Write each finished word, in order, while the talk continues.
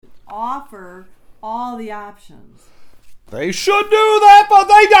offer all the options. They should do that, but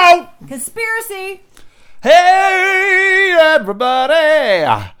they don't. Conspiracy. Hey, everybody.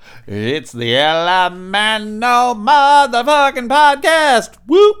 It's the Elemento motherfucking podcast.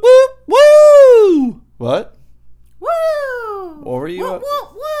 Woo, woo, woo. What? Woo. What were you? Woo, woo,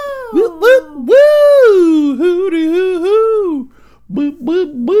 woo. Woo, woo, woo. Hooty, hoo, hoo. Boo,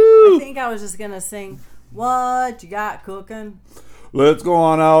 boo, boo. I think I was just going to sing, what you got cooking? Let's go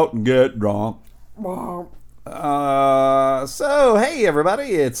on out and get drunk. So, hey,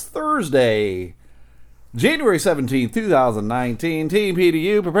 everybody. It's Thursday, January 17th, 2019. Team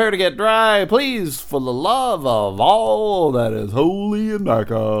PDU, prepare to get dry, please, for the love of all that is holy in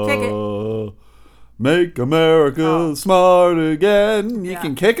America. Kick it. Make America smart again. You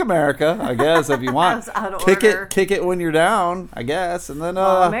can kick America, I guess, if you want. Out of kick order. it when you're down, I guess, and then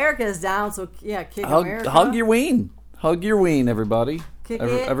America is down, so kick America. hug your ween. Hug your ween, everybody. Kick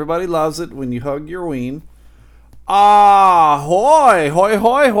it. Everybody loves it when you hug your ween. Hoy, hoy,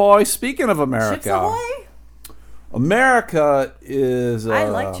 hoy, hoy. Speaking of America. Chips Ahoy? America is... I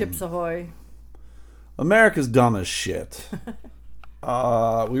like Chips Ahoy. America's dumb as shit.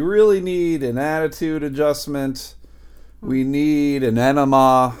 We really need an attitude adjustment. We need an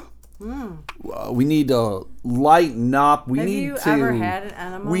enema. We need to lighten up. Have you ever had an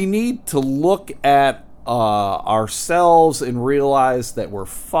enema? We need to look at ourselves and realize that we're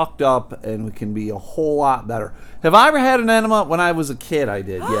fucked up and we can be a whole lot better. Have I ever had an enema? When I was a kid, I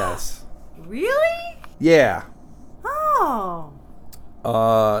did, yes. Really? Yeah. Oh.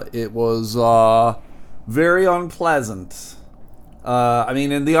 It was very unpleasant.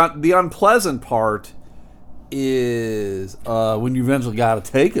 And the unpleasant part is when you eventually got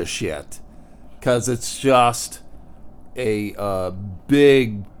to take a shit, because it's just a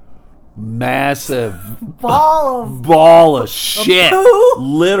big, massive ball of shit.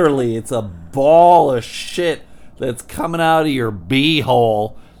 Literally, it's a ball of shit that's coming out of your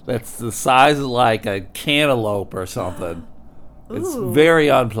beehole. That's the size of like a cantaloupe or something. It's very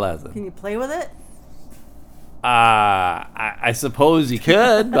unpleasant. Can you play with it? I suppose you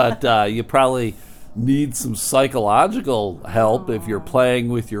could, but you probably need some psychological help if you're playing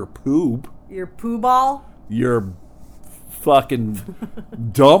with your poop. Your poo ball? Your fucking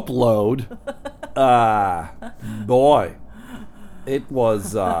dump load. Boy. It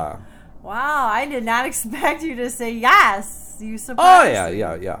was... Wow, I did not expect you to say yes. You Oh, surprised me.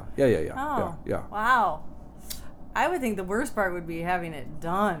 yeah. Wow. I would think the worst part would be having it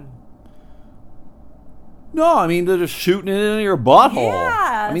done. No, I mean, they're just shooting it into your butthole.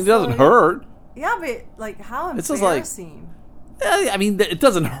 Yeah, I mean, it doesn't hurt. Yeah, but like how It's just like- embarrassing. I mean, it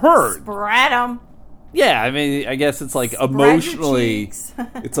doesn't hurt. Spread them. Yeah, I mean, I guess it's like Spread emotionally... your cheeks.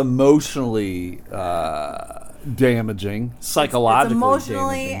 It's emotionally damaging, psychologically It's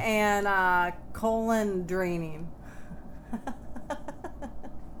emotionally damaging. and colon draining.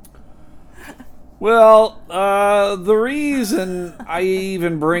 Well, the reason I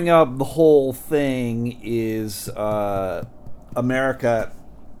even bring up the whole thing is America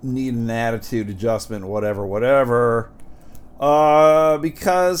need an attitude adjustment, whatever.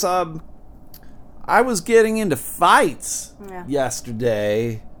 Because I was getting into fights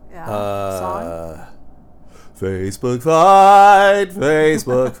yesterday. Yeah. Song? Facebook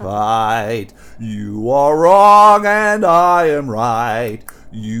fight. You are wrong and I am right.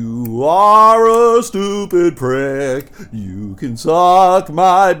 You are a stupid prick. You can suck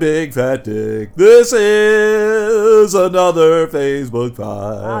my big fat dick. This is another Facebook fight.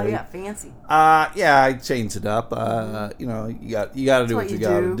 Wow, you got fancy. Yeah, I changed it up. You got to do what you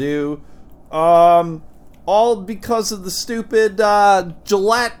got to do. All because of the stupid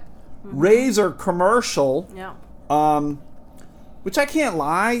Gillette razor commercial. Yeah. Which I can't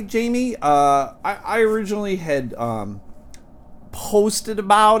lie, Jamie. I originally had posted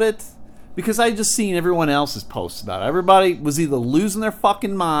about it because I just seen everyone else's posts about it. Everybody was either losing their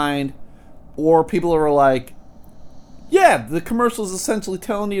fucking mind or people were like, yeah, the commercial is essentially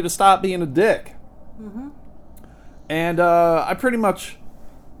telling you to stop being a dick. Mm-hmm. And I pretty much,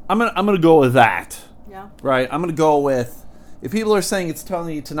 I'm gonna go with that. Yeah. Right? I'm gonna go with, if people are saying it's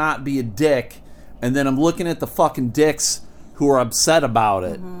telling you to not be a dick, and then I'm looking at the fucking dicks who are upset about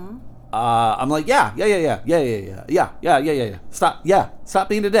it, I'm like, yeah. Stop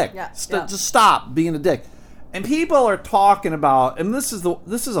being a dick. Just stop being a dick. And people are talking about, and this is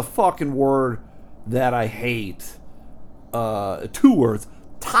a fucking word that I hate. 2 words: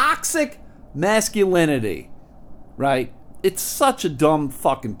 toxic masculinity. Right? It's such a dumb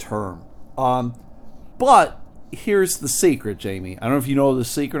fucking term. But here's the secret, Jamie. I don't know if you know the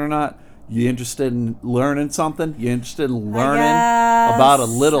secret or not. You interested in learning something? You interested in learning Yes. about a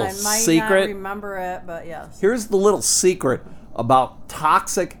little I might secret? not remember it, but yes. Here's the little secret about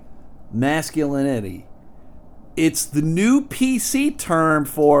toxic masculinity. It's the new PC term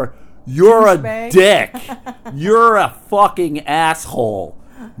for you're a Douchebag. dick. You're a fucking asshole.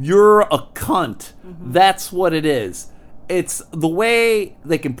 You're a cunt. That's what it is. It's the way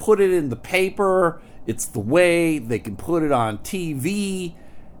they can put it in the paper. It's the way they can put it on TV.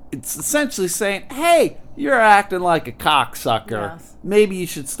 It's essentially saying, hey, you're acting like a cocksucker. Yes. Maybe you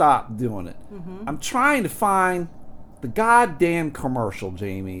should stop doing it. I'm trying to find the goddamn commercial,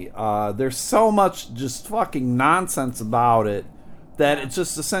 Jamie. There's so much just fucking nonsense about it that it's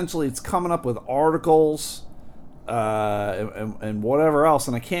just essentially it's coming up with articles and whatever else,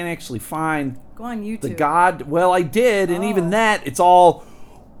 and I can't actually find Go on YouTube. Well, I did, and even that, it's all.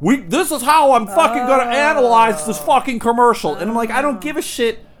 This is how I'm fucking gonna analyze this fucking commercial, and I'm like, I don't give a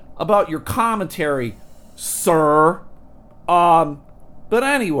shit about your commentary, sir. But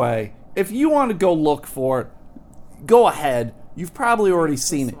anyway, if you want to go look for it, go ahead. You've probably already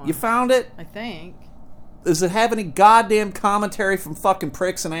seen it. You found it? I think. Does it have any goddamn commentary from fucking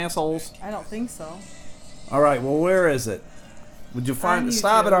pricks and assholes? I don't think so. All right, well, where is it? Would you find it?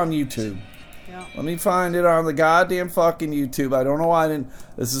 Stop it on YouTube. Yeah. Let me find it on the goddamn fucking YouTube. I don't know why I didn't.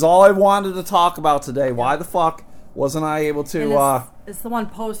 This is all I wanted to talk about today. Why the fuck wasn't I able And to? it's the one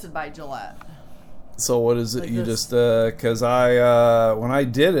posted by Gillette. So what is it? Like You this. just because I when I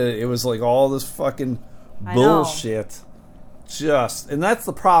did it, it was like all this fucking I know. bullshit. And that's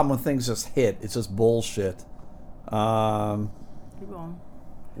the problem when things just hit. It's just bullshit. Keep going.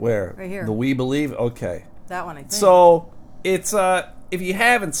 Where? Right here. The We Believe. Okay. That one, I think. So it's if you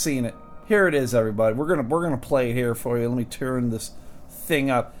haven't seen it, here it is, everybody. We're gonna play it here for you. Let me turn this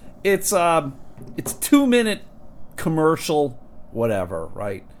thing up. It's a 2-minute commercial, whatever,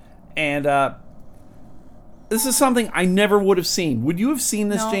 right? And this is something I never would have seen. Would you have seen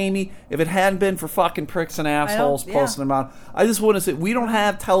this, No. Jamie, if it hadn't been for fucking pricks and assholes yeah. posting them out? I just wouldn't say we don't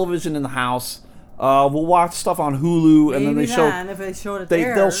have television in the house. We'll watch stuff on Hulu, and then they Maybe show. if they showed it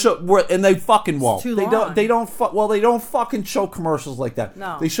there. They'll show, and they fucking won't. too They don't. long. They don't. Well, they don't fucking show commercials like that.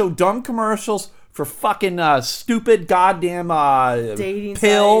 No. They show dumb commercials for fucking stupid goddamn Dating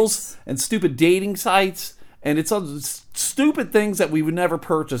pills sites. and stupid dating sites, and it's stupid things that we would never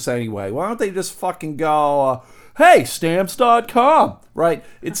purchase anyway. Why don't they just fucking go? Hey, stamps.com, right?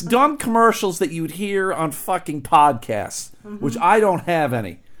 It's dumb commercials that you'd hear on fucking podcasts, which I don't have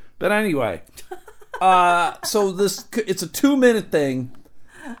any. But anyway. So it's a 2-minute thing,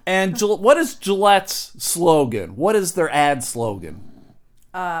 and what is Gillette's slogan? What is their ad slogan?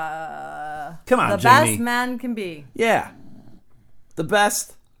 Come on, the Jamie. best man can be. Yeah, the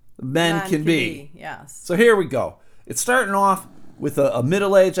best men can be. Yes. So here we go. It's starting off with a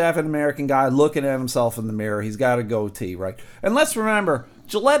middle-aged African-American guy looking at himself in the mirror. He's got a goatee, right? And let's remember,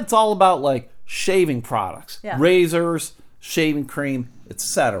 Gillette's all about like shaving products, Yeah. razors, shaving cream,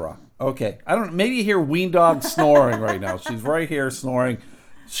 etc. Okay, I don't. Maybe you hear Ween Dog snoring right now. She's right here snoring.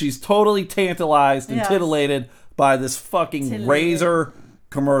 She's totally tantalized and Yes. titillated by this fucking Titillated. razor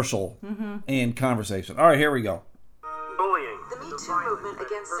commercial and conversation. All right, here we go. Bullying. The Me Too movement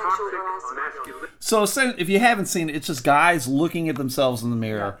against sexual harassment. So if you haven't seen it, it's just guys looking at themselves in the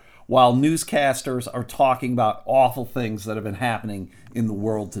mirror while newscasters are talking about awful things that have been happening in the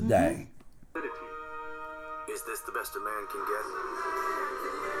world today. Is this the best a man can get?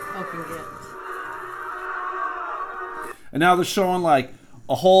 Open get. And now they're showing like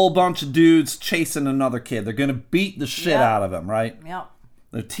a whole bunch of dudes chasing another kid. They're going to beat the shit Yeah. out of him, right? Yep.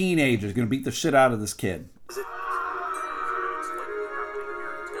 They're teenagers going to beat the shit out of this kid. Is it?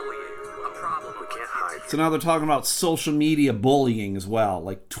 Bullying. A problem we can't hide. So now they're talking about social media bullying as well,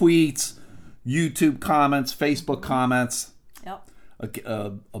 like tweets, YouTube comments, Facebook comments. Yep.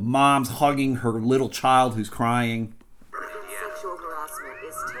 A mom's hugging her little child who's crying. Sexual harassment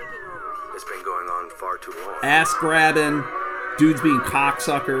is taking over. It's been going on far too long. Ass grabbing, dudes being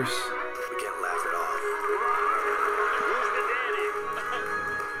cocksuckers. We can't laugh it off.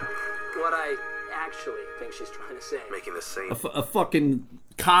 What I actually think she's trying to say. Making the same. A fucking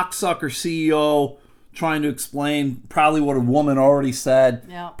cocksucker CEO trying to explain probably what a woman already said.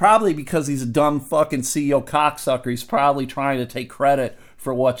 Yeah. Probably because he's a dumb fucking CEO cocksucker. He's probably trying to take credit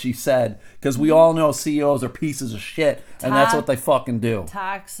for what she said. Because we all know CEOs are pieces of shit, and that's what they fucking do.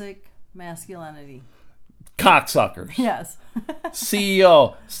 Toxic masculinity. Cocksuckers. Yes.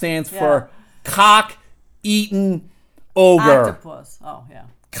 CEO stands Yeah. for cock-eating ogre. Octopus. Oh, yeah.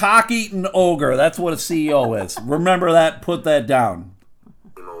 Cock-eating ogre. That's what a CEO is. Remember that. Put that down.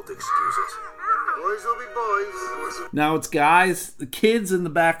 Same old excuses. Boys will be boys. Now it's guys, the kids in the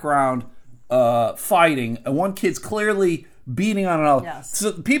background fighting, and one kid's clearly beating on another. Yes.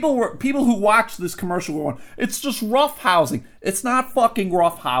 So people who watch this commercial were going, it's just rough housing. It's not fucking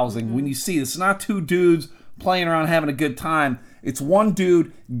rough housing when you see this. It's not two dudes playing around having a good time. It's one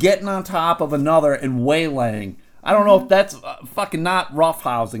dude getting on top of another and waylaying. I don't know if that's fucking not rough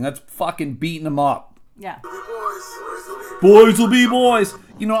housing. That's fucking beating them up. Yeah. Boys will be boys.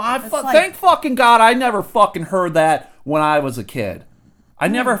 You know, like- thank fucking God I never fucking heard that when I was a kid. I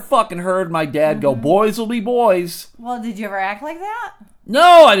never fucking heard my dad go, boys will be boys. Well, did you ever act like that?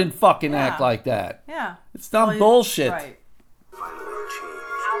 No, I didn't fucking Yeah. act like that. Yeah. It's dumb bullshit. Right. Finally changed.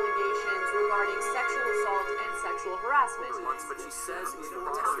 Allegations regarding sexual assault and sexual harassment. But she says he's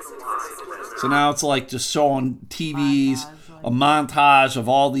the So now it's like just showing TVs, a montage of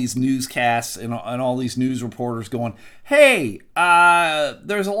all these newscasts and all these news reporters going, hey,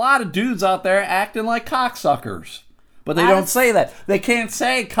 there's a lot of dudes out there acting like cocksuckers. But they don't say that. They can't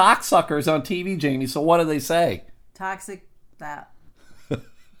say cocksuckers on TV, Jamie, so what do they say? Toxic that.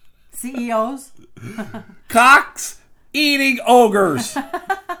 CEOs? Cocks eating ogres. And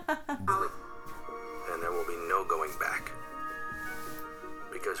there will be no going back.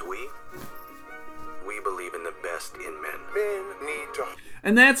 Because we believe in the best in men. Men need to...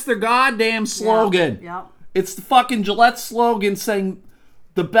 And that's their goddamn slogan. Yep. It's the fucking Gillette slogan saying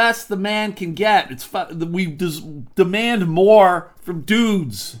the best the man can get. We demand more from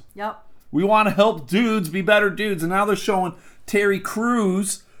dudes. Yep. We want to help dudes be better dudes. And now they're showing Terry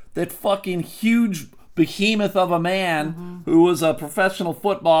Crews, that fucking huge behemoth of a man who was a professional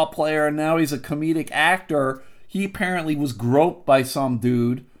football player and now he's a comedic actor. He apparently was groped by some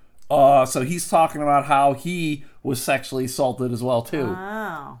dude. So he's talking about how he was sexually assaulted as well, too.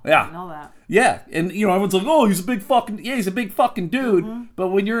 Oh. Yeah. I didn't know that. Yeah, and you know everyone's like, "Oh, he's a big fucking dude." But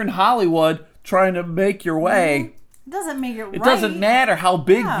when you're in Hollywood trying to make your way, It doesn't make it right. it doesn't matter how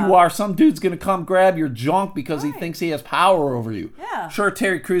big Yeah. you are. Some dude's gonna come grab your junk because he Right. thinks he has power over you. Yeah. Sure,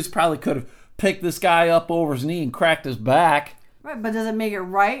 Terry Crews probably could have picked this guy up over his knee and cracked his back. Right, but does it make it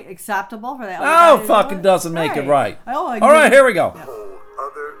right, acceptable for that? other No, guy to do fucking it? doesn't make it right. Oh, I All right, get it. here we go. Hold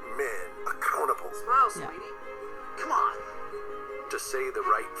other men accountable. Smile, sweetie. Come on. To say the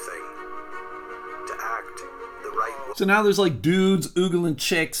right thing. To act the right way. So now there's like dudes oogling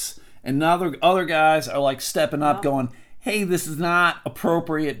chicks, and now other guys are like stepping up, going, "Hey, this is not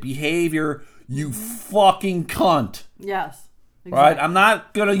appropriate behavior, you fucking cunt." Yes. Right? I'm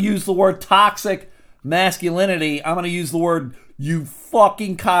not going to use the word toxic masculinity. I'm going to use the word you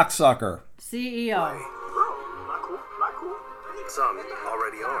fucking cocksucker. CEO. Not cool. Some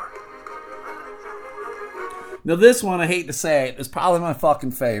already are. Now this one, I hate to say it, is probably my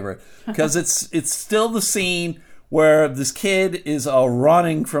fucking favorite because it's still the scene where this kid is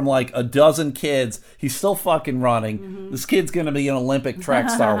running from like a dozen kids. He's still fucking running. This kid's going to be an Olympic track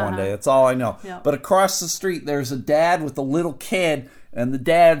star one day. That's all I know. Yep. But across the street, there's a dad with a little kid, and the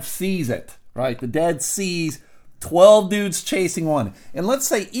dad sees it, right? The dad sees 12 dudes chasing one. And let's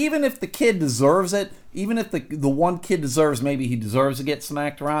say, even if the kid deserves it, even if the one kid deserves, maybe he deserves to get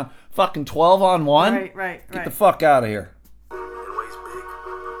smacked around, fucking 12 on one? Right. Get the fuck out of here. And ways big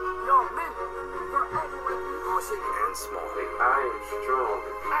Yo, men, for everyone. and small.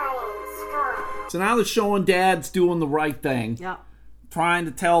 So now they're showing dads doing the right thing, Yep. trying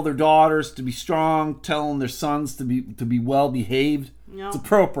to tell their daughters to be strong, telling their sons to be well behaved. Yep. It's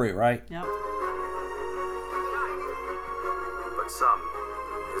appropriate, right? Yep. But some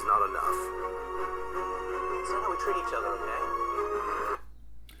is not enough. It's not how we treat each other, okay?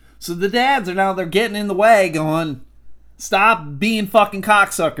 So the dads are they're getting in the way, going, "Stop being fucking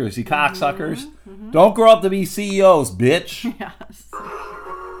cocksuckers, you cocksuckers! Don't grow up to be CEOs, bitch!" Yes.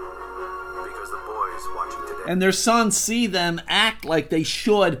 Because the boys watching today And their sons see them act like they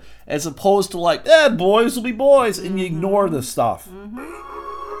should, as opposed to like, boys will be boys, and you ignore this stuff. will be the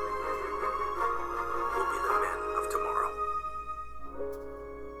men of tomorrow.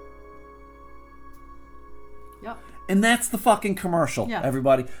 Yep. And that's the fucking commercial, Yeah.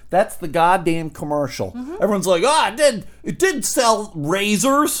 everybody. That's the goddamn commercial. Everyone's like, it did sell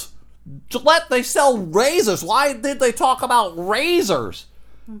razors. Gillette, they sell razors. Why did they talk about razors?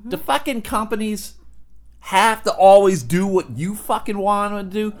 The fucking companies have to always do what you fucking want them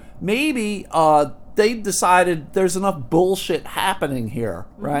to do. Maybe they decided there's enough bullshit happening here,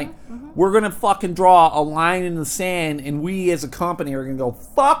 right? We're going to fucking draw a line in the sand, and we as a company are going to go,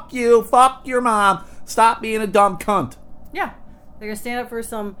 fuck you, fuck your mom, stop being a dumb cunt. Yeah. They're going to stand up for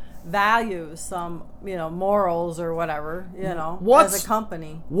some values, some, morals or whatever, as a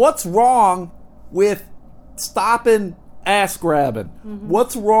company. What's wrong with stopping ass grabbing?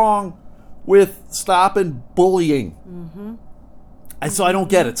 What's wrong with stopping bullying? So I don't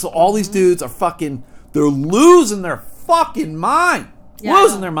get it. So all these dudes are fucking, they're losing their fucking mind. Yeah, I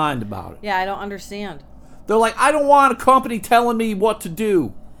losing don't- their mind about it. Yeah, I don't understand. They're like, I don't want a company telling me what to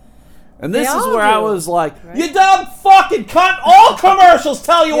do. And this They is all where I do, was like, right? you dumb fucking cunt. All commercials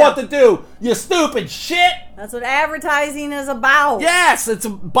tell you Yeah. what to do. You stupid shit. That's what advertising is about. Yes, it's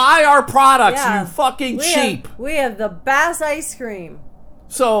buy our products, Yeah. you fucking We cheap. we have the best ice cream.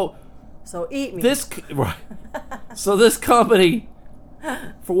 So So eat me. right. So this company,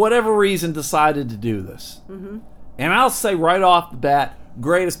 for whatever reason, decided to do this. Mm-hmm. And I'll say right off the bat,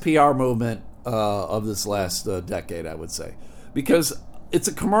 greatest PR movement of this last decade, I would say. Because it's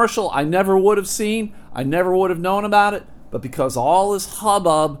a commercial I never would have seen, I never would have known about it, but because all this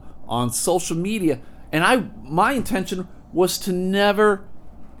hubbub on social media, and my intention was to never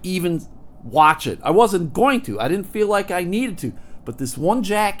even watch it. I wasn't going to. I didn't feel like I needed to. But this one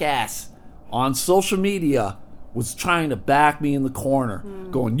jackass on social media was trying to back me in the corner,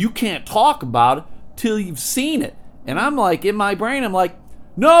 going, you can't talk about it till you've seen it. And I'm like, in my brain, I'm like,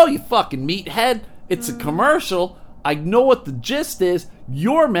 no, you fucking meathead. It's a commercial. I know what the gist is.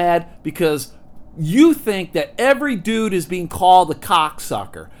 You're mad because you think that every dude is being called a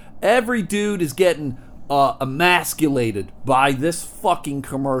cocksucker. Every dude is getting emasculated by this fucking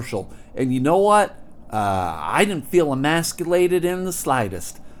commercial. And you know what? I didn't feel emasculated in the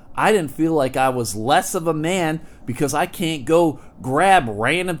slightest. I didn't feel like I was less of a man because I can't go grab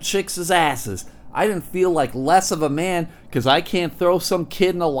random chicks' asses. I didn't feel like less of a man because I can't throw some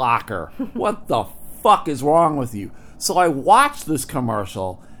kid in a locker. What the fuck is wrong with you? So I watched this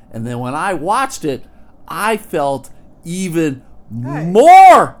commercial, and then when I watched it, I felt even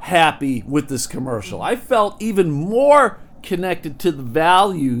more happy with this commercial. I felt even more connected to the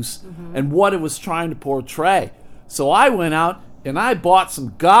values and what it was trying to portray. So I went out and I bought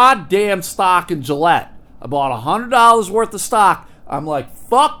some goddamn stock in Gillette. I bought $100 worth of stock. I'm like,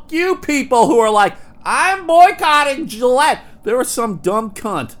 fuck you people who are like, I'm boycotting Gillette. There was some dumb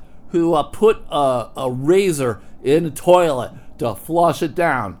cunt who put a razor in the toilet to flush it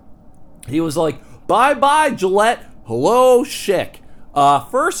down. He was like, bye-bye, Gillette. Hello, Schick.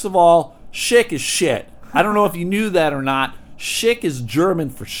 First of all, Schick is shit. I don't know if you knew that or not. Schick is German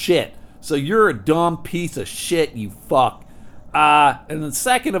for shit. So you're a dumb piece of shit, you fuck. And then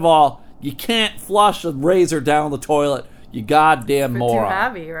second of all, you can't flush a razor down the toilet, you goddamn Too moron.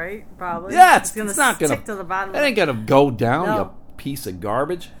 heavy, right? Probably. Yeah, it's gonna not gonna stick to the bottom. It ain't gonna go down, No. you piece of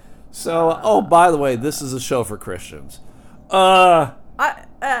garbage. So, oh, by the way, this is a show for Christians. Can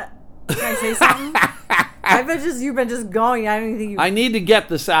I say something? You've been just going. I don't even think you. I need to get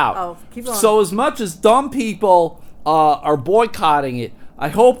this out. Oh, keep going. So as much as dumb people are boycotting it, I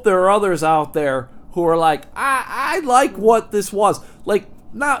hope there are others out there who are like, I like what this was. Like,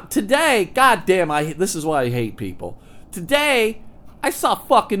 now, today, goddamn, this is why I hate people. Today, I saw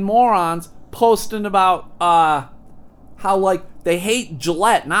fucking morons posting about how, like, they hate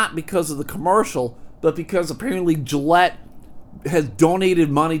Gillette, not because of the commercial, but because apparently Gillette has donated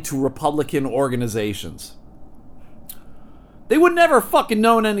money to Republican organizations. They would never fucking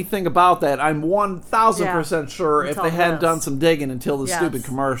known anything about that. I'm 1,000% sure if Until they hadn't this. done some digging until the Yes. stupid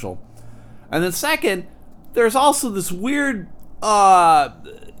commercial. And then second, there's also this weird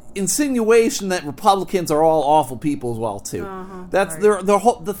insinuation that Republicans are all awful people as well too. That's right.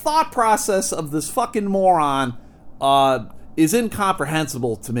 the thought process of this fucking moron is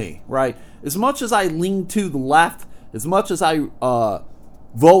incomprehensible to me. Right? As much as I lean to the left, as much as I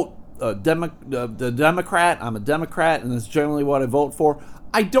vote the Democrat, I'm a Democrat, and that's generally what I vote for.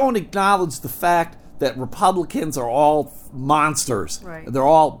 I don't acknowledge the fact that Republicans are all monsters. Right. They're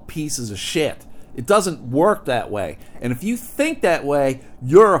all pieces of shit. It doesn't work that way. And if you think that way,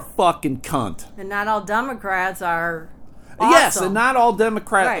 you're a fucking cunt. And not all Democrats are. Awesome. Yes, and not all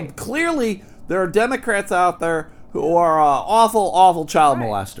Democrats. Right. Clearly, there are Democrats out there who are awful, awful child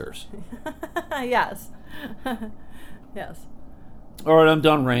molesters. Yes. Yes. All right, I'm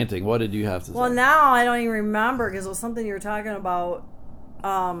done ranting. What did you have to say? Well, now I don't even remember because it was something you were talking about.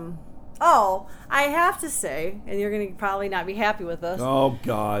 I have to say, and you're going to probably not be happy with this. Oh,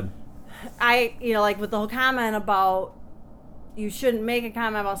 God. Like with the whole comment about you shouldn't make a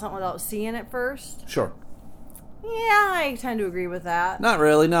comment about something without seeing it first. Sure. Yeah, I tend to agree with that. Not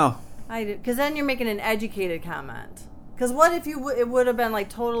really, no. I do, because then you're making an educated comment. Because what if it would have been like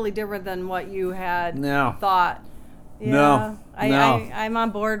totally different than what you had No. thought? Yeah, No. I'm on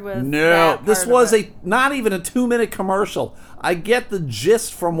board with No, that this part of was it. not even a 2-minute commercial. I get the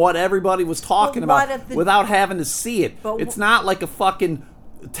gist from what everybody was talking But what about if the- without having to see it. But It's not like a fucking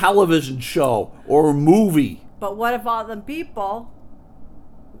television show or a movie. But what if all the people?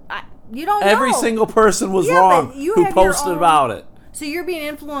 You don't know. Every single person was Yeah, wrong but you who have your posted own- about it. So you're being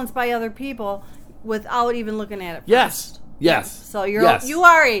influenced by other people without even looking at it first. Yes. So you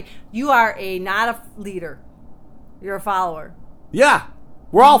are a not a leader. You're a follower. Yeah.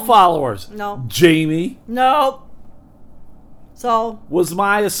 We're all followers. No. Jamie. Nope. So Was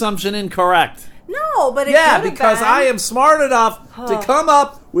my assumption incorrect? no, but it Yeah, could have because been. I am smart enough to come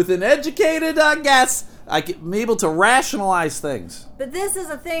up with an educated guess. I'm able to rationalize things. But this is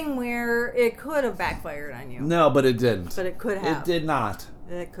a thing where it could have backfired on you. No, but it didn't. But it could have. It did not.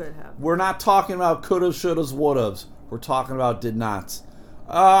 It could have. We're not talking about coulda, shouldas, wouldas. We're talking about did nots.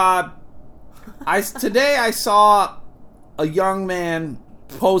 Today I saw a young man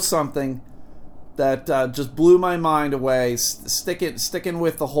post something that just blew my mind away. Sticking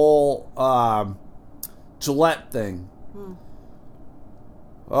with the whole Gillette thing.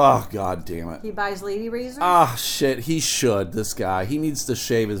 Oh, god damn it. He buys lady razors? Ah, shit. He should, this guy. He needs to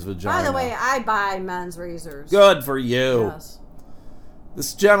shave his vagina. By the way, I buy men's razors. Good for you. Yes.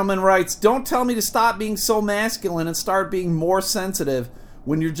 This gentleman writes, don't tell me to stop being so masculine and start being more sensitive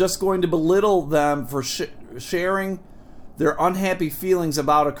when you're just going to belittle them for sharing their unhappy feelings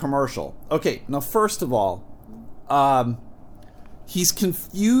about a commercial. Okay, now first of all, he's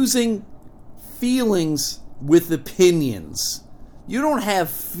confusing feelings with opinions. You don't have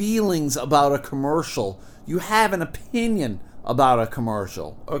feelings about a commercial. You have an opinion about a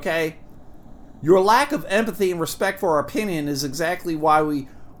commercial, okay? Your lack of empathy and respect for our opinion is exactly why we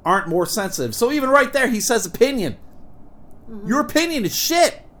aren't more sensitive. So even right there, he says opinion. Mm-hmm. Your opinion is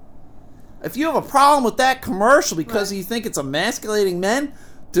shit. If you have a problem with that commercial because you think it's emasculating men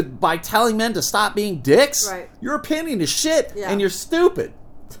by telling men to stop being dicks, your opinion is shit and you're stupid.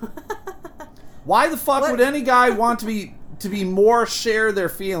 Why the fuck would any guy want to be more share their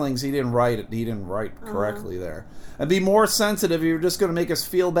feelings? He didn't write it. He didn't write correctly there. And be more sensitive. You're just going to make us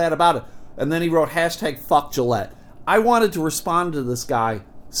feel bad about it. And then he wrote hashtag fuck Gillette. I wanted to respond to this guy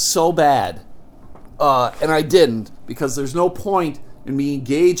so bad. And I didn't, because there's no point in me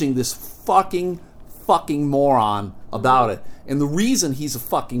engaging this fucking moron about it. And the reason he's a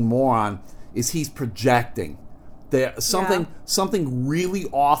fucking moron is he's projecting. Something really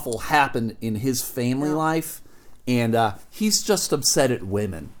awful happened in his family life, and he's just upset at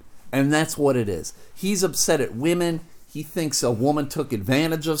women. And that's what it is. He's upset at women. He thinks a woman took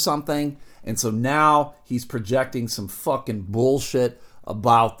advantage of something, and so now he's projecting some fucking bullshit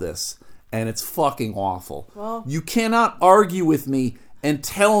about this. And it's fucking awful. Well, you cannot argue with me and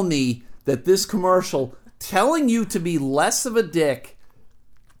tell me that this commercial telling you to be less of a dick,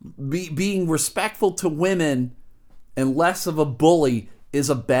 being respectful to women, and less of a bully is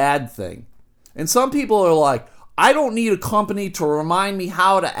a bad thing. And some people are like, I don't need a company to remind me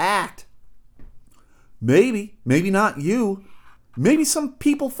how to act. Maybe not you. Maybe some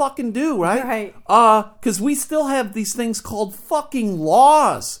people fucking do, right? Right. Because we still have these things called fucking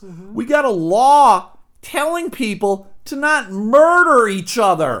laws. Mm-hmm. We got a law telling people to not murder each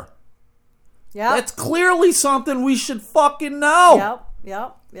other. Yeah. That's clearly something we should fucking know.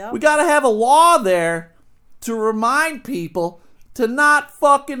 Yep. We got to have a law there to remind people to not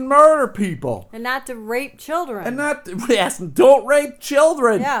fucking murder people. And not to rape children. Don't rape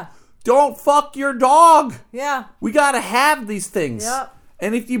children. Yeah. Don't fuck your dog. Yeah. We got to have these things. Yep.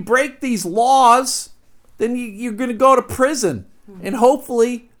 And if you break these laws, then you're going to go to prison. Mm-hmm. And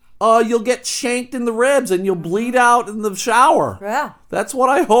hopefully you'll get shanked in the ribs and you'll bleed out in the shower. Yeah. That's what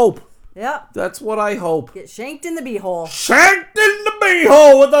I hope. Yep. That's what I hope. Get shanked in the beehole. Shanked in the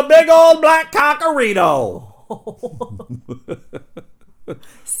beehole with a big old black cockerito.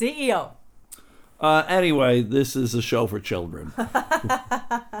 CEO. Anyway, this is a show for children.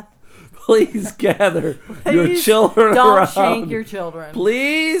 Please gather your children don't around. Don't shank your children.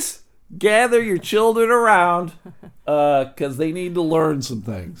 Please gather your children around because they need to learn some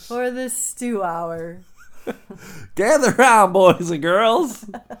things. For the stew hour. Gather around, boys and girls.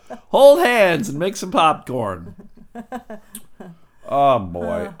 Hold hands and make some popcorn. Oh,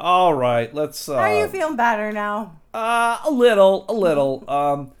 boy. All right, let's... Are you feeling better now? A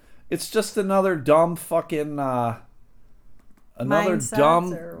little. It's just another dumb fucking... Another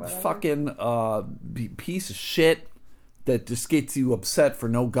dumb fucking piece of shit that just gets you upset for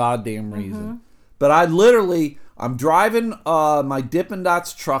no goddamn reason. Mm-hmm. But I'm driving my Dippin'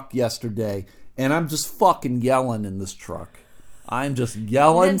 Dots truck yesterday, and I'm just fucking yelling in this truck. I'm just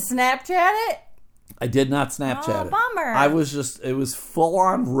yelling. You didn't Snapchat it? I did not Snapchat it. Bummer. It was full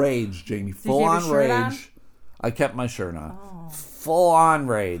on rage, Jamie. Full on rage. On? I kept my shirt on. Oh. Full on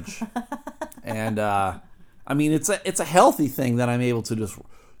rage. And, I mean, it's a healthy thing that I'm able to just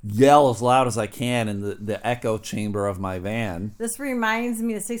yell as loud as I can in the echo chamber of my van. This reminds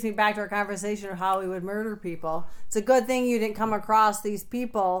me, it takes me back to our conversation of how we would murder people. It's a good thing you didn't come across these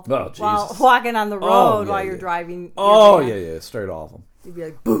people while Jesus. walking on the road while you're driving. Your van. Yeah, straight off them. You'd be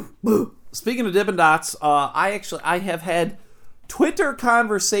like, boo, boo. Speaking of Dippin' Dots, I have had Twitter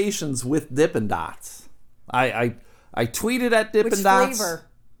conversations with Dippin' Dots. I tweeted at Dippin' Which Dots. flavor?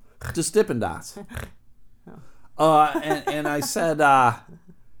 Just Dippin' Dots. And I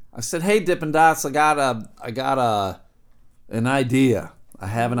said, hey Dippin' Dots, I got an idea. I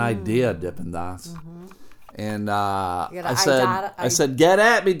have an idea, Dippin' Dots. Mm-hmm. And I said, get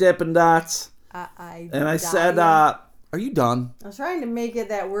at me, Dippin' Dots. And I said, are you done? I was trying to make it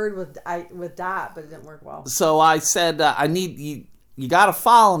that word with dot, but it didn't work well. So I said, I need you. You got to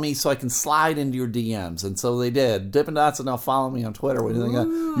follow me so I can slide into your DMs. And so they did. Dippin' Dots are now following me on Twitter. What do you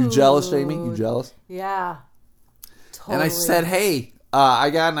think? You jealous, Jamie? You jealous? Yeah. Totally. And I said, hey, I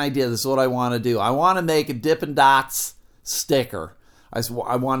got an idea. This is what I want to do. I want to make a Dippin' Dots sticker.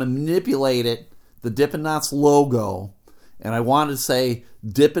 I want to manipulate it, the Dippin' Dots logo, and I want to say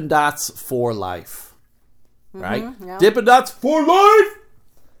Dippin' Dots for life. Right? Yeah. Dippin' Dots for life!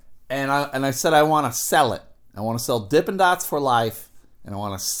 And I said I want to sell it. I want to sell Dippin' Dots for life, and I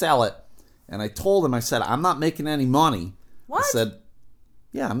want to sell it. And I told him, I said, I'm not making any money. What? I said,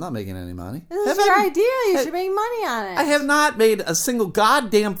 yeah, I'm not making any money. This is your idea. You should make money on it. I have not made a single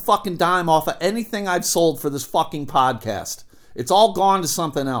goddamn fucking dime off of anything I've sold for this fucking podcast. It's all gone to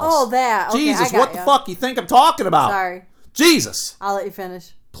something else. Oh, that. Okay, Jesus, what the fuck you think I'm talking about? Sorry. Jesus. I'll let you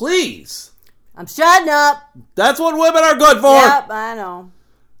finish. Please. I'm shutting up. That's what women are good for. Yep, I know.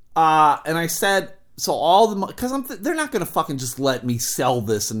 And I said, so all the money, because they're not going to fucking just let me sell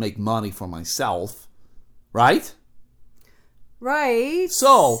this and make money for myself. Right? Right.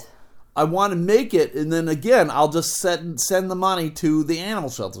 So, I want to make it, and then again, I'll just send the money to the animal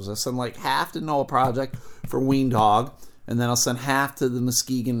shelters. I send like half to Noah Project for Ween Dog, and then I'll send half to the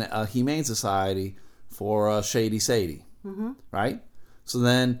Muskegon Humane Society for Shady Sadie. Mm-hmm. Right? So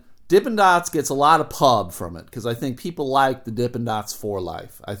then Dippin' Dots gets a lot of pub from it, because I think people like the Dippin' Dots for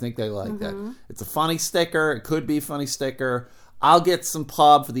life. I think they like that. It's a funny sticker. It could be a funny sticker. I'll get some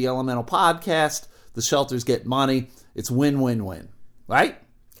pub for the Elemental Podcast. The shelters get money. It's win-win-win. Right?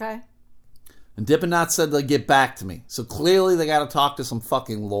 Okay. And Dippin' Dots said they'd get back to me. So clearly they got to talk to some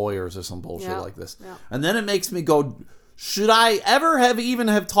fucking lawyers or some bullshit like this. Yeah. And then it makes me go, should I ever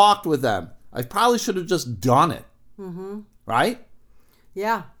have talked with them? I probably should have just done it. Mm-hmm. Right?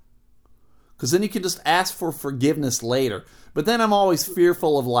 Yeah. Because then you can just ask for forgiveness later. But then I'm always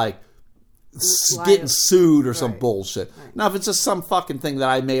fearful of like getting sued or some bullshit. Right. Now, if it's just some fucking thing that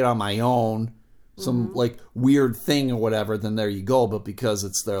I made on my own, some like weird thing or whatever, then there you go. But because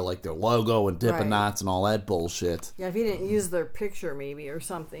it's their logo and Dippin' Dots and all that bullshit. Yeah, if you didn't use their picture maybe or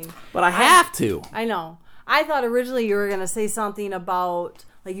something. But I have to. I know. I thought originally you were going to say something about,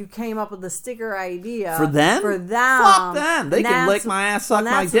 like, you came up with the sticker idea. For them? For them. Fuck them. They can lick my ass, suck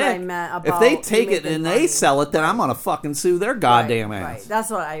my dick. What I meant about if they take it and they sell it, then I'm going to fucking sue their goddamn ass. Right. That's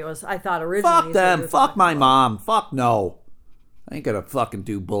what I thought originally. Fuck them. Fuck my mom. Fuck no. I ain't going to fucking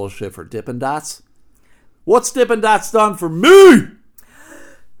do bullshit for Dippin' Dots. What's Dippin' Dots done for me?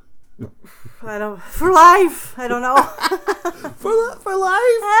 For life. I don't know. for life? What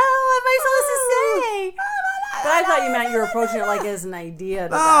am I supposed to say? But I thought you meant you were approaching it like as an idea.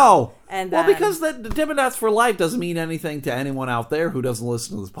 No. And well, because the Dippin' Dots for life doesn't mean anything to anyone out there who doesn't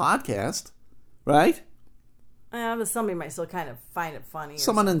listen to this podcast. Right? But somebody might still kind of find it funny.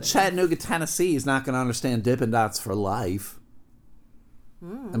 Someone in Chattanooga, Tennessee is not going to understand Dippin' Dots for life.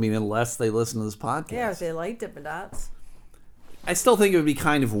 I mean, unless they listen to this podcast. Yeah, if they like Dippin' Dots. I still think it would be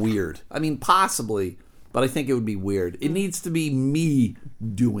kind of weird. I mean, possibly, but I think it would be weird. It needs to be me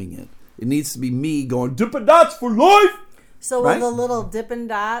doing it. It needs to be me going, Dippin' Dots for life! So will the little Dippin'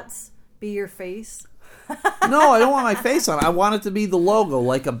 Dots be your face? No, I don't want my face on it. I want it to be the logo,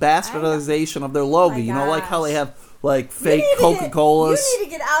 like a bastardization of their logo. You know, like how they have like fake Coca-Colas. You need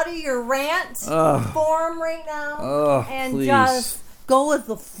to get out of your rant form right now and please. just go with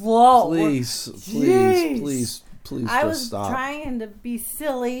the flow. Please I was stop. trying to be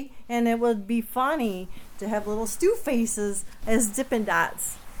silly, and it would be funny to have little stew faces as Dippin'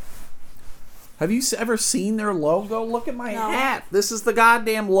 Dots. Have you ever seen their logo? Look at my hat. This is the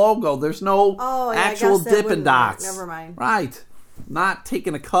goddamn logo. There's no actual Dippin' Dots. Never mind. Right. Not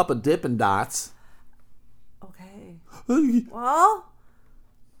taking a cup of Dippin' Dots. Okay. Well,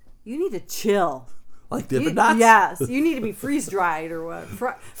 you need to chill. Like Dippin' Dots? Yes. You need to be freeze-dried or what?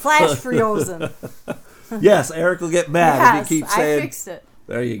 Flash frozen. Yes, Eric will get mad if you keep saying... I fixed it.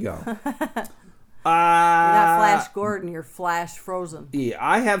 There you go. You're not Flash Gordon. You're Flash Frozen. Yeah,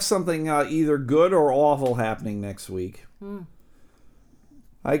 I have something either good or awful happening next week.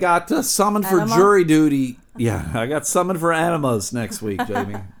 I got summoned for jury duty. Yeah, I got summoned for enemas next week,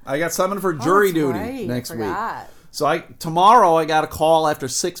 Jamie. I got summoned for jury duty next week. So tomorrow I got a call after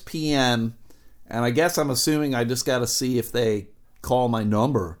 6 p.m. and I guess I'm assuming I just got to see if they call my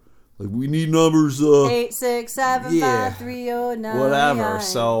number. Like, we need numbers. 8675309. Whatever.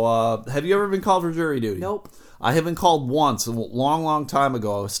 So, have you ever been called for jury duty? Nope. I have been called once, a long, long time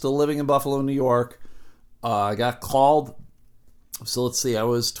ago. I was still living in Buffalo, New York. I got called. So let's see. I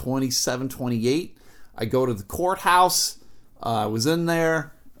was 27, 28. I go to the courthouse. I was in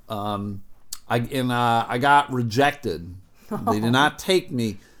there. I got rejected. They did not take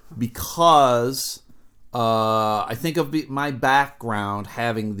me because I think of my background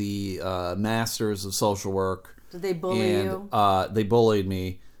having the Masters of Social Work. Did they bully you? They bullied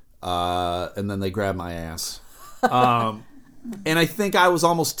me, and then they grabbed my ass. And I think I was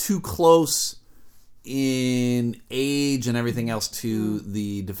almost too close in age and everything else to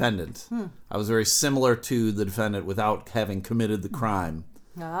the defendant. I was very similar to the defendant without having committed the crime.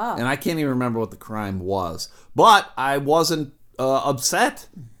 And I can't even remember what the crime was. But I wasn't upset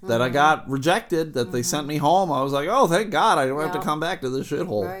that I got rejected, that they sent me home. I was like, oh, thank God, I don't have to come back to this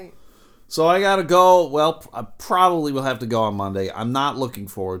shithole. Right. So I got to go. Well, I probably will have to go on Monday. I'm not looking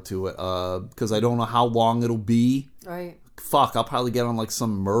forward to it because I don't know how long it'll be. Right. Fuck, I'll probably get on like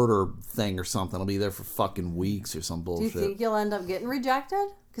some murder thing or something. I'll be there for fucking weeks or some bullshit. Do you think you'll end up getting rejected?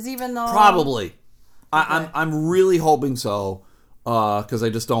 Because even though... Probably. Okay. I'm really hoping so because I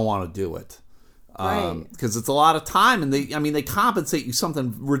just don't want to do it. Right. Because it's a lot of time, and they compensate you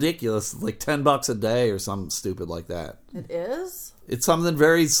something ridiculous, like $10 a day or something stupid like that. It is? It's something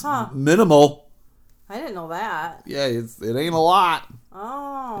very minimal. I didn't know that. Yeah, it ain't a lot.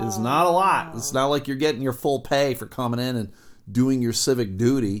 Oh. It's not a lot. It's not like you're getting your full pay for coming in and doing your civic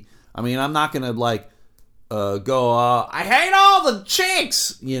duty. I mean, I'm not going to go, I hate all the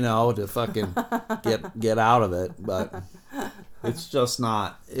chicks, to fucking get out of it. But it's just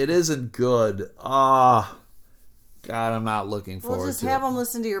not. It isn't good. God, I'm not looking forward to it. We'll just have them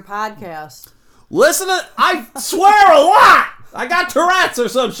listen to your podcast. I swear a lot. I got Tourette's or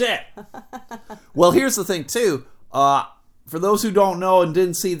some shit. Well, here's the thing, too. For those who don't know and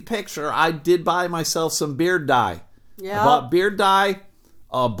didn't see the picture, I did buy myself some beard dye. Yeah. I bought beard dye,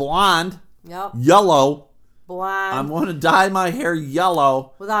 blonde, yep, yellow. Blonde. I'm going to dye my hair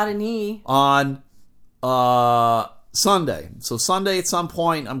yellow. Without an E. On Sunday. So Sunday at some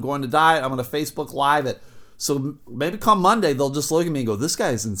point, I'm going to dye it. I'm going to Facebook Live it. So maybe come Monday, they'll just look at me and go, this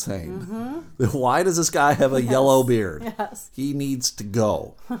guy's insane. Mm-hmm. Why does this guy have a yellow beard? Yes. He needs to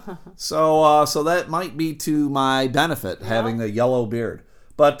go. So that might be to my benefit, having a yellow beard.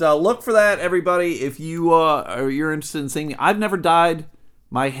 But look for that, everybody. If you're interested in seeing me, I've never dyed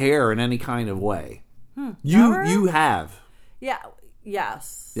my hair in any kind of way. You have. Yeah.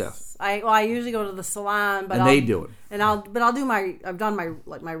 Yes. Yes. I usually go to the salon, but they do it. I've done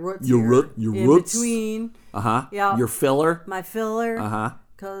my roots. Your roots between. Yeah. Your filler. My filler.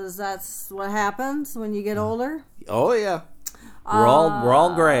 'Cause that's what happens when you get older. Oh yeah. We're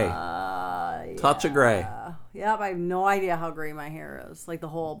all gray. Touch of gray. Yep. I have no idea how gray my hair is. Like the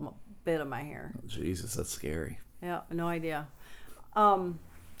whole bit of my hair. Jesus, that's scary. Yeah. No idea.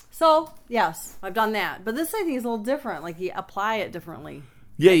 So yes, I've done that, but this I think is a little different. Like you apply it differently.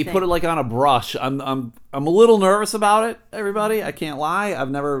 Yeah, you put it like on a brush. I'm a little nervous about it, everybody. I can't lie. I've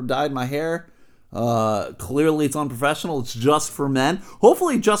never dyed my hair. Clearly, it's unprofessional. It's just for men.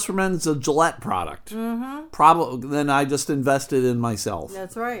 Hopefully, Just for Men's a Gillette product. Mm-hmm. Probably. Then I just invested in myself.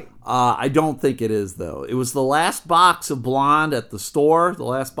 That's right. I don't think it is though. It was the last box of blonde at the store.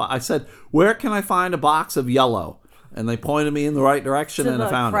 I said, "Where can I find a box of yellow?" And they pointed me in the right direction, and I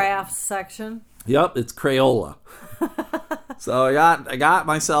found it. The crafts section. Yep, it's Crayola. So I got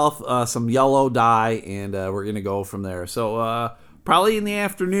myself some yellow dye, and we're gonna go from there. So probably in the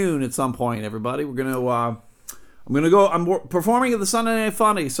afternoon at some point, everybody. We're gonna. I'm performing at the Sunday Night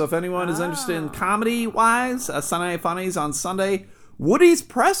Funnies. So if anyone is interested in comedy wise, Sunday Night Funnies on Sunday. Woody's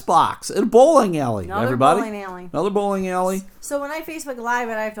Press Box at a bowling alley. Another bowling alley. So when I Facebook Live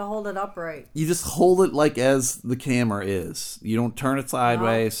it, I have to hold it upright. You just hold it like as the camera is. You don't turn it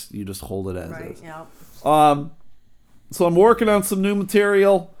sideways. You just hold it as is. Yep. So I'm working on some new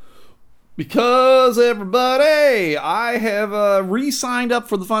material because, everybody, I have re-signed up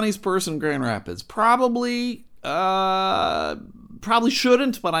for the Funniest Person in Grand Rapids. Probably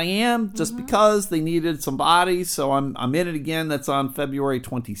shouldn't, but I am, just because they needed some bodies. So I'm in it again. That's on February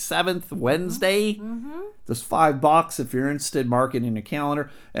 27th, Wednesday. Mm-hmm. Just $5 if you're interested. Mark it in your calendar.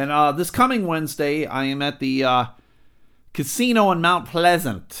 And this coming Wednesday, I am at the casino in Mount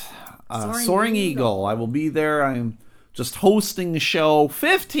Pleasant. Soaring Eagle. I will be there. I am just hosting the show.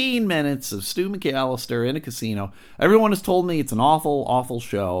 15 minutes of Stu McAllister in a casino. Everyone has told me it's an awful, awful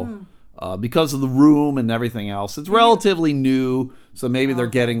show because of the room and everything else. It's relatively new, so maybe they're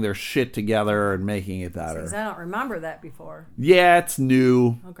getting their shit together and making it better. Because I don't remember that before. Yeah, it's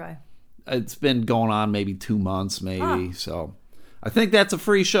new. Okay. It's been going on maybe 2 months, maybe. So I think that's a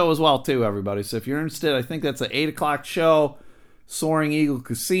free show as well, too, everybody. So if you're interested, I think that's an 8 o'clock show. Soaring Eagle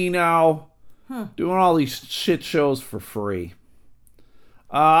Casino. Doing all these shit shows for free.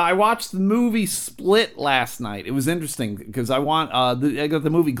 I watched the movie Split last night. It was interesting because I got the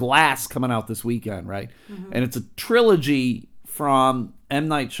movie Glass coming out this weekend, right? And it's a trilogy from M.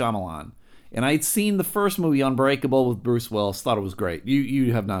 Night Shyamalan. And I'd seen the first movie, Unbreakable, with Bruce Willis. Thought it was great.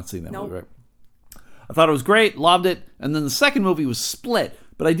 You have not seen that movie, right? I thought it was great. Loved it. And then the second movie was Split.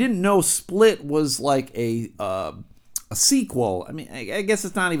 But I didn't know Split was like a sequel. I mean, I guess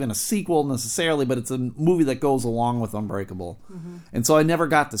it's not even a sequel necessarily, but it's a movie that goes along with Unbreakable. And so I never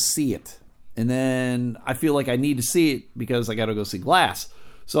got to see it. And then I feel like I need to see it because I got to go see Glass.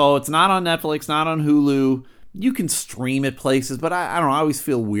 So it's not on Netflix, not on Hulu. You can stream it places, but I don't know. I always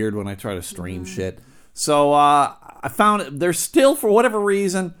feel weird when I try to stream shit. So I found there's still, for whatever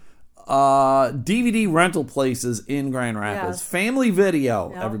reason, DVD rental places in Grand Rapids. Yes. Family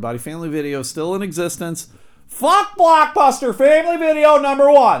Video, everybody. Family Video still in existence. Fuck Blockbuster, Family Video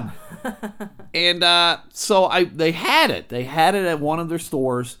 #1. And so they had it. They had it at one of their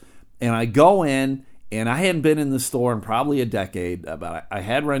stores, and I go in, and I hadn't been in the store in probably a decade, but I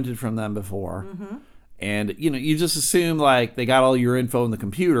had rented from them before. And, you just assume, like, they got all your info in the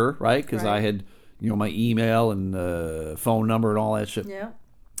computer, right? Because I had, my email and phone number and all that shit. Yeah.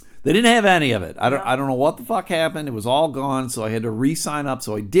 They didn't have any of it. I don't know what the fuck happened. It was all gone, so I had to re-sign up.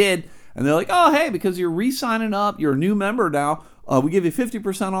 So I did. And they're like, oh, hey, because you're re-signing up, you're a new member now, we give you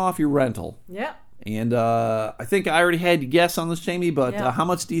 50% off your rental. Yeah. And I think I already had you guess on this, Jamie, but how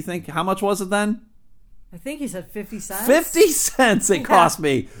much do you think? How much was it then? I think he said 50 cents. 50 cents it cost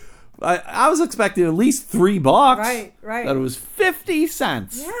me. I was expecting at least $3. Right. But it was 50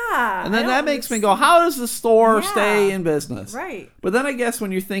 cents. Yeah. And then that makes me go, how does the store stay in business? Right. But then I guess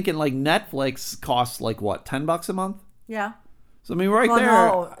when you're thinking like Netflix costs like what, $10 a month? Yeah. So I mean, right there.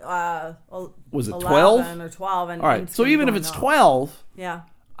 No, was it 12 or 12? And all right. So even if it's 12, yeah.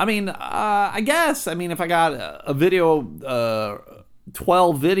 I mean, I guess. I mean, if I got a video,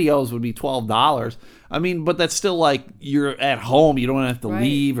 12 videos would be $12. I mean, but that's still like you're at home. You don't have to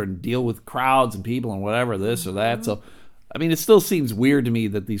leave or deal with crowds and people and whatever, this or that. So, I mean, it still seems weird to me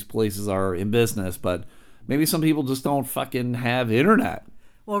that these places are in business, but maybe some people just don't fucking have internet.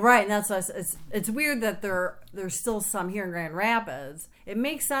 Well, right, and that's why it's weird that there's still some here in Grand Rapids. It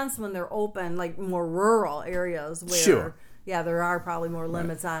makes sense when they're open, like more rural areas where, there are probably more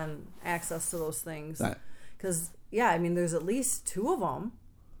limits on access to those things. Because, I mean, there's at least 2 of them.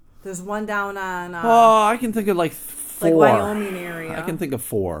 There's one down on... I can think of like 4. Like Wyoming area. I can think of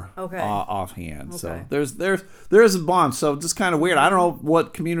 4 offhand. Okay. So there's a bunch. So just kind of weird. I don't know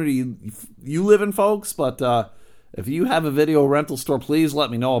what community you live in, folks, but... if you have a video rental store, please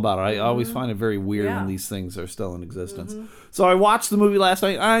let me know about it. I always find it very weird when these things are still in existence. So I watched the movie last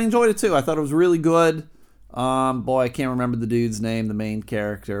night. I enjoyed it too. I thought it was really good. Boy, I can't remember the dude's name, the main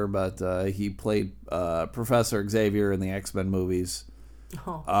character, but he played Professor Xavier in the X-Men movies.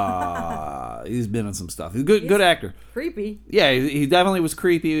 He's been in some stuff. He's a good actor. Creepy. Yeah, he definitely was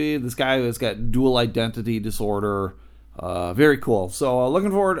creepy. This guy who's got dual identity disorder. Very cool. So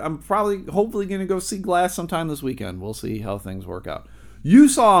looking forward. I'm hopefully going to go see Glass sometime this weekend. We'll see how things work out. You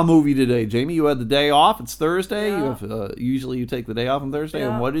saw a movie today, Jamie. You had the day off. It's Thursday. Yeah. Usually you take the day off on Thursday.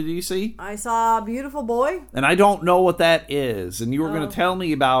 And what did you see? I saw Beautiful Boy. And I don't know what that is. And you were going to tell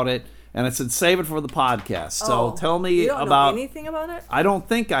me about it. And I said, save it for the podcast. So tell me you don't about... know anything about it? I don't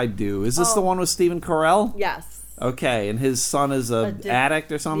think I do. Is this the one with Stephen Carell? Yes. Okay. And his son is an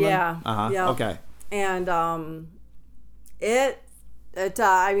addict or something? Yeah. Yeah. Okay. And I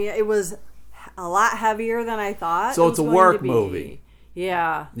mean, it was a lot heavier than I thought. So it's a work movie.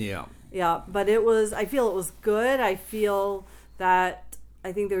 Yeah. Yeah. Yeah, but I feel it was good. I think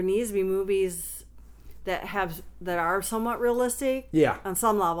there needs to be movies that are somewhat realistic. Yeah. On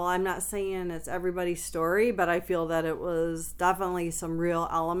some level. I'm not saying it's everybody's story, but I feel that it was definitely some real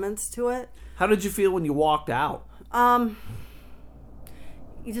elements to it. How did you feel when you walked out?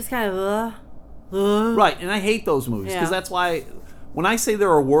 You just kind of Right, and I hate those movies because that's why when I say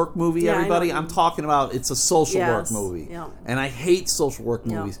they're a work movie, Yeah, I know everybody, what you I'm mean. talking about it's a social work Yes, movie. yeah. And I hate social work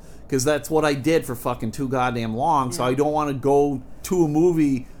Yeah. movies because that's what I did for fucking too goddamn long. So Yeah. I don't want to go to a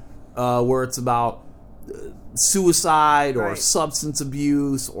movie where it's about suicide or Right. substance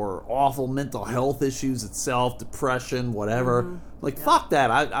abuse or awful mental health issues itself, depression, whatever. Mm-hmm. Like, fuck that.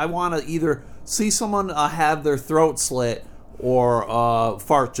 I want to either see someone have their throat slit or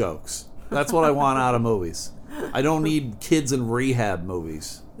fart jokes. That's what I want out of movies. I don't need kids in rehab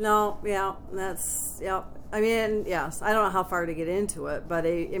movies. No, yeah, I mean, yes, I don't know how far to get into it, but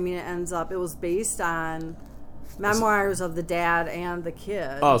it ends up, it was based on memoirs of the dad and the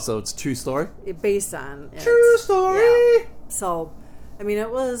kid. Oh, so it's a true story? Based on it. True story. Yeah. So, I mean, it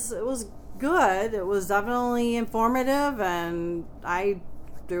was good. It was definitely informative, and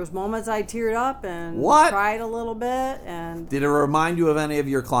there was moments I teared up and cried a little bit, and Did it remind you of any of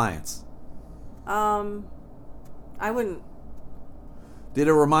your clients? I wouldn't. Did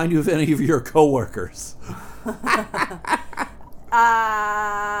it remind you of any of your coworkers?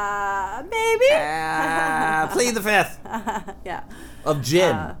 Maybe. Plead the fifth. Yeah. Of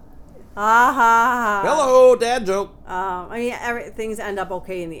gin. Ha. Hello, dad joke. I mean, things end up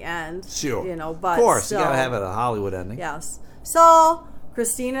okay in the end. Sure. You know, but of course, still, you gotta have it a Hollywood ending. Yes. So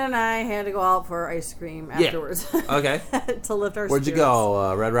Christina and I had to go out for ice cream afterwards. Okay. To lift our Where'd you spirits.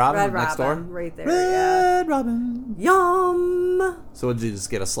 go? Red Robin Red next Robin, door? right there. Red Robin. Yeah. Yum. So did you just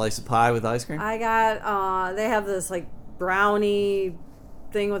get a slice of pie with ice cream? I got. They have this like brownie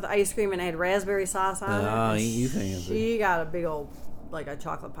thing with ice cream, and I had raspberry sauce on it. Oh, and you think it's she got a big old like a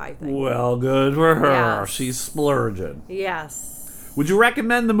chocolate pie thing. Well, good for her. Yes. She's splurging. Yes. Would you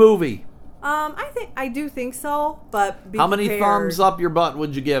recommend the movie? I do think so, but be How many prepared. thumbs up your butt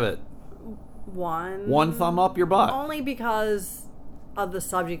would you give it? One. One thumb up your butt. Only because of the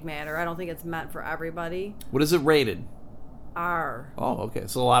subject matter. I don't think it's meant for everybody. What is it rated? R. Oh, okay.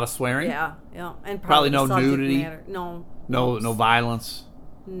 So a lot of swearing? Yeah, and Probably the no subject nudity? matter. No. No violence.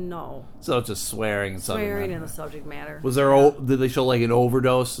 No. So it's just swearing and subject Swearing matter. in the subject matter. Was there? Did they show like an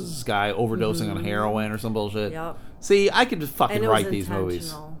overdose? Is this guy overdosing on heroin or some bullshit? Yep. See, I could just fucking And it was write these movies.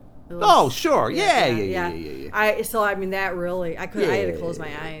 intentional. It was- Oh, sure. Yeah. I mean that really. I had to close my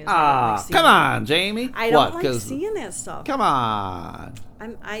eyes. I don't Ah, like seeing come it. on, Jamie. I don't What? like 'Cause- seeing that stuff. Come on.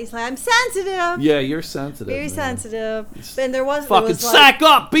 I'm sensitive. Yeah, you're sensitive. Very man. sensitive. And there was Fucking like, sack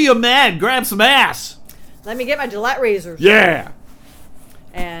up. Be a man. Grab some ass. Let me get my Gillette razors. Yeah.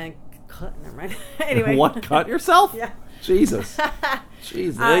 And cut. Never mind. Anyway. What? Cut yourself? Yeah. Jesus.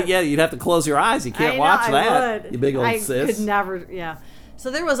 Jesus. Yeah, you'd have to close your eyes. You can't I know, watch I that. would. You big old I sis. could never. Yeah. So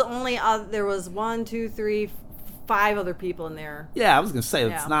there was only there was 1, 2, 3, 5 other people in there. Yeah, I was gonna say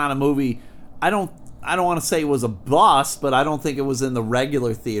it's Yeah. not a movie. I don't want to say it was a bust, but I don't think it was in the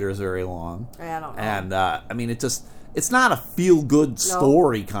regular theaters very long. I don't know. And I mean, it's not a feel good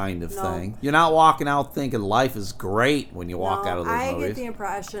story kind of No. thing. You're not walking out thinking life is great when you walk out of those I movies. get the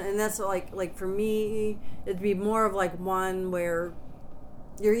impression, and that's like for me, it'd be more of like one where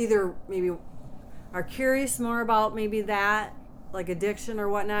you're either maybe are curious more about maybe that like addiction or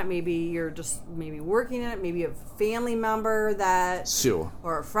whatnot. Maybe you're just maybe working in it. Maybe a family member that Sure.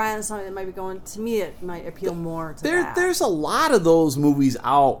 or a friend, something that might be going. To me, it might appeal more to that. There's a lot of those movies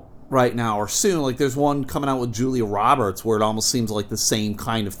out right now or soon. Like there's one coming out with Julia Roberts where it almost seems like the same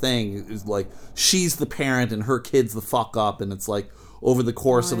kind of thing. It's like she's the parent and her kid's the fuck up, and it's like over the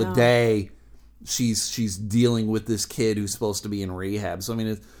course of a day she's dealing with this kid who's supposed to be in rehab. So I mean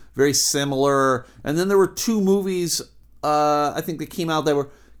it's very similar. And then there were 2 movies I think that came out that were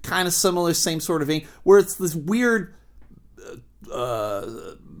kind of similar, same sort of vein, where it's this weird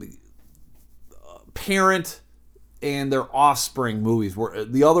parent and their offspring movies. Where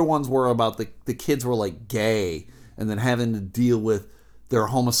the other ones were about the kids were like gay and then having to deal with their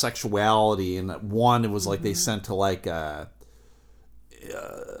homosexuality. And one, it was like they sent to like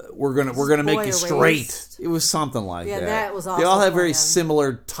we're gonna make Boy you straight. Erased. It was something like Yeah, that. that was They also all have very planned.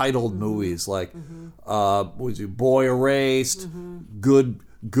 similar titled movies, like what was it? Boy Erased, Good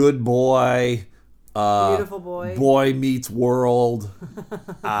Boy, Beautiful Boy. Boy Meets World,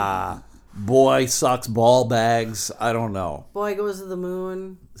 Boy Sucks Ball Bags. I don't know, Boy Goes to the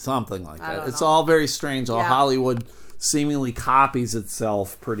Moon. something like that. don't It's know. all very strange. All Yeah. Hollywood seemingly copies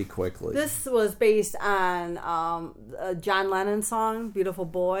itself pretty quickly. This was based on a John Lennon song, "Beautiful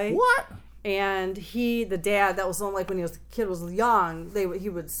Boy." What? And the dad, that was on like when the kid was young. He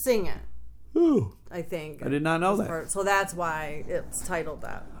would sing it. Ooh. I think I did not know As that. part- So that's why it's titled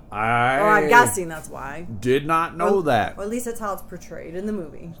that. Or I I'm guessing that's why. did not know that. Or at least that's how it's portrayed in the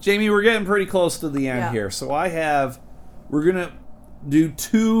movie. Jamie, we're getting pretty close to the end Yeah. here. So we're going to do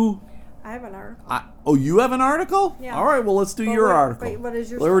 2 I have an article. Oh, you have an article? Yeah. All right, well, let's do your article. Wait, what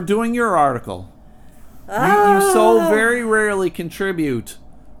is your We're doing your article. You so very rarely contribute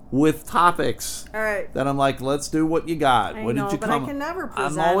with topics. All right. That I'm like, let's do what you got. I What know, did you but come? I can never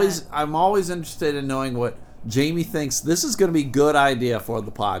I'm present I'm always interested in knowing what Jamie thinks this is going to be a good idea for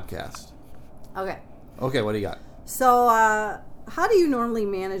the podcast. Okay. Okay, what do you got? So, how do you normally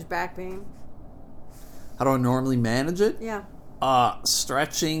manage back pain? How do I normally manage it? Yeah.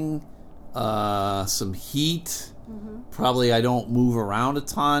 Stretching, some heat. Probably I don't move around a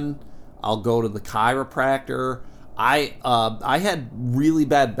ton. I'll go to the chiropractor. I had really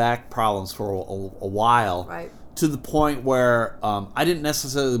bad back problems for a while. Right. To the point where I didn't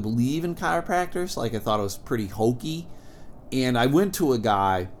necessarily believe in chiropractors. Like, I thought it was pretty hokey. And I went to a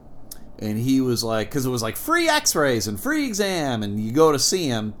guy, and he was like, because it was like free x-rays and free exam, and you go to see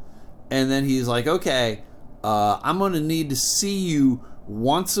him, and then he's like, okay, I'm going to need to see you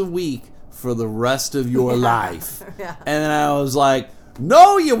once a week for the rest of your life. Yeah. And then I was like,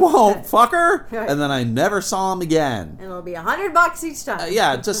 no, you won't, fucker. Right. And then I never saw him again. And it'll be $100 each time.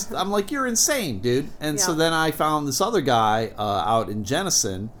 Yeah, I'm like, you're insane, dude. And so Yeah. then I found this other guy out in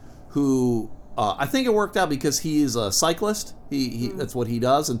Jenison who I think it worked out because he is a cyclist. He that's what he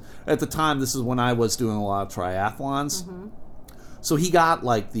does. And at the time, this is when I was doing a lot of triathlons. So he got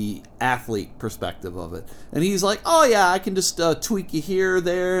like the athlete perspective of it. And he's like, oh yeah, I can just tweak you here,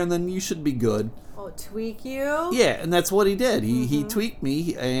 there, and then you should be good. Oh, tweak you? Yeah, and that's what he did. He tweaked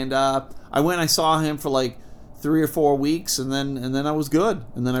me, and I went and I saw him for like 3 or 4 weeks, and then I was good.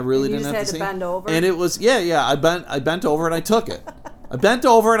 And then I really And you didn't just have had to to see him. bend over? And it was I bent over and I took it. I bent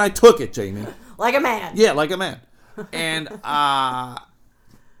over and I took it, Jamie. Like a man. Yeah, like a man. And I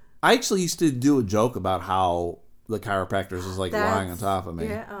actually used to do a joke about how the chiropractors was like lying on top of me.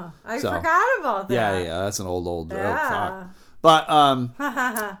 Yeah, I So, forgot about that. Yeah, that's an old joke. Yeah. Fuck.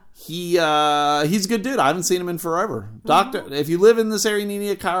 But he's a good dude. I haven't seen him in forever. Doctor, if you live in this area and you need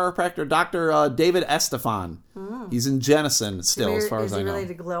a chiropractor, Dr. David Estefan. He's in Jenison still, as far as I know. Is he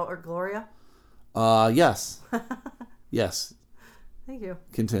related to Gloria? Yes. Yes. Thank you.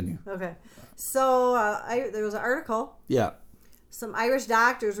 Continue. Okay. So there was an article. Yeah. Some Irish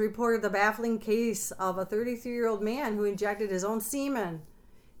doctors reported the baffling case of a 33-year-old man who injected his own semen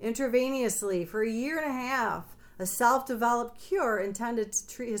intravenously for 1.5 years. A self-developed cure intended to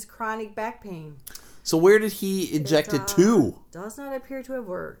treat his chronic back pain. So where did he inject it to? Does not appear to have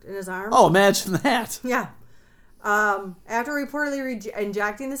worked. In his arm? Oh, imagine that. Yeah. After reportedly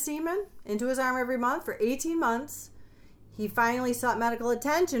injecting the semen into his arm every month for 18 months, he finally sought medical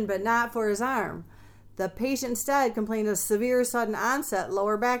attention, but not for his arm. The patient instead complained of severe sudden onset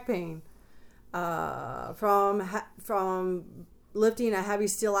lower back pain from lifting a heavy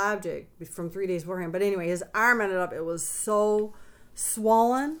steel object from 3 days beforehand. But anyway, his arm it was so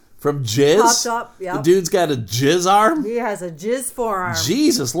swollen. From jizz? Puffed up, yep. The dude's got a jizz arm? He has a jizz forearm.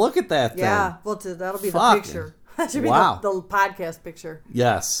 Jesus, look at that thing. Yeah, well, that'll be Fuck. the picture. That should be Wow. the podcast picture.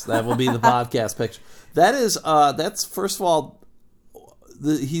 Yes, that will be the podcast picture. That is, that's, first of all,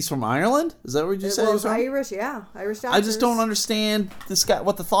 he's from Ireland? Is that what you said? Well, he's from? Irish, yeah. Irish doctors. I just don't understand this guy,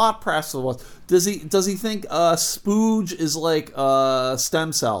 what the thought process was. Does he think spooge is like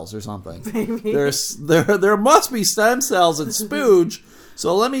stem cells or something? Maybe. There must be stem cells in spooge,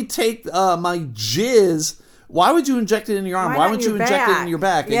 so let me take my jizz. Why would you inject it in your arm? Why would you inject it in your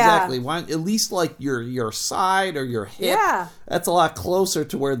back? Yeah. Exactly. Why, at least like your side or your hip. Yeah. That's a lot closer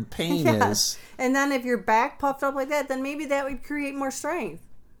to where the pain is. And then if your back puffed up like that, then maybe that would create more strength.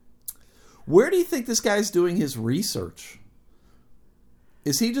 Where do you think this guy's doing his research?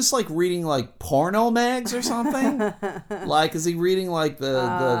 Is he just like reading like porno mags or something? Like, is he reading like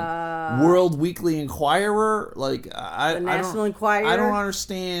the World Weekly Inquirer? Like, The National Enquirer? I don't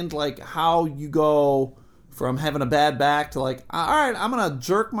understand like how you go from having a bad back to like, all right, I'm gonna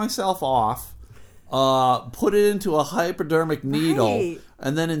jerk myself off, put it into a hypodermic needle, Right.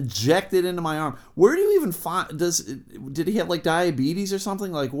 and then inject it into my arm. Where do you even find? Did he have like diabetes or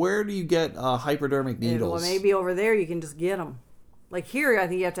something? Like, where do you get hypodermic needles? Well, maybe over there you can just get them. Like here, I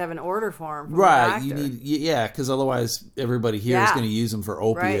think you have to have an order for them. From Right, the you doctor. need because otherwise everybody here is Yeah. going to use them for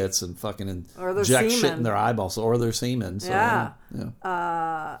opiates and fucking Or their inject shit semen. in their eyeballs or their semen. So,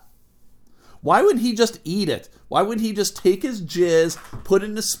 Yeah. Why wouldn't he just eat it? Why wouldn't he just take his jizz, put it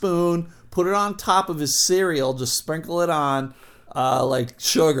in a spoon, put it on top of his cereal, just sprinkle it on like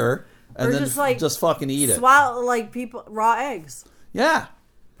sugar, and Or then just, like, just fucking eat it? Swallow like people raw eggs. Yeah.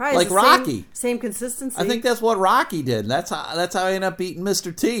 Probably Like the Rocky. Same consistency. I think that's what Rocky did. That's how I ended up eating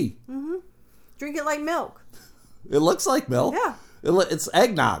Mr. T. Drink it like milk. It looks like milk. Yeah. It's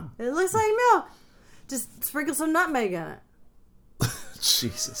eggnog. It looks like milk. Just sprinkle some nutmeg in it.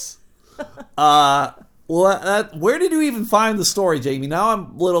 Jesus. Where did you even find the story, Jamie? Now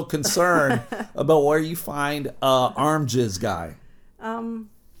I'm a little concerned about where you find Arm Jizz Guy.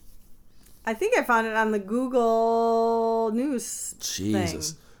 I think I found it on the Google News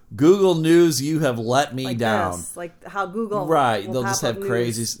Jesus. thing. Google News, you have let me Like down. this, like how Google Right, will they'll pop just up have news.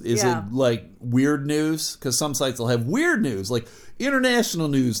 crazy. Is it like weird news? Because some sites will have weird news, like international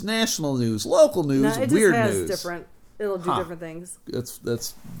news, national news, local news, No, it weird just has news. different. It'll do Huh. different things.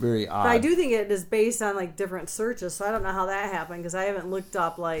 That's very odd. But I do think it is based on like different searches, so I don't know how that happened because I haven't looked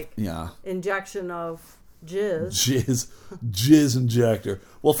up like Yeah. injection of jizz. Jizz injector.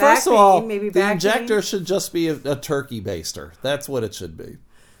 Well, Back first of all, pain, maybe the back injector pain? should just be a turkey baster. That's what it should be.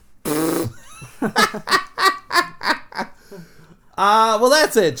 Well,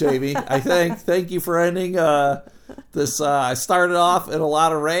 that's it, Jamie. I think. Thank you for ending this. I started off in a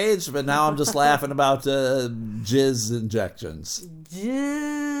lot of rage, but now I'm just laughing about jizz injections.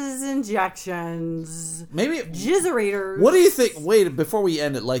 Jizz injections. Maybe. Jizzerators. What do you think? Wait, before we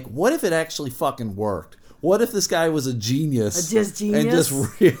end it, like, what if it actually fucking worked? What if this guy was a genius? A jizz genius? And just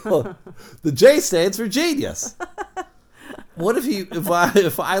real. The J stands for genius. What if it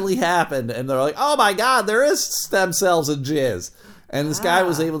finally happened and they're like, oh my God, there is stem cells in jizz. And this guy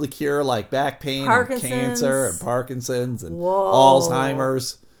was able to cure like back pain and Parkinson's. cancer and Parkinson's and Whoa.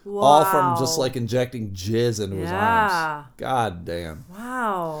 Alzheimer's. All from Wow. just like injecting jizz into his Yeah. arms. God damn.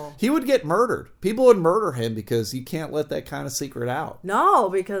 Wow. He would get murdered. People would murder him because you can't let that kind of secret out. No,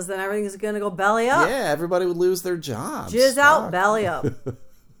 because then everything's going to go belly up. Yeah, everybody would lose their jobs. Jizz out, Fuck. belly up.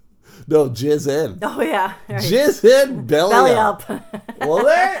 No, jizz in. Oh, yeah. Right. Jizz in, belly up. Well,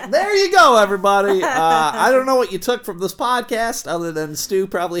 there you go, everybody. I don't know what you took from this podcast other than Stu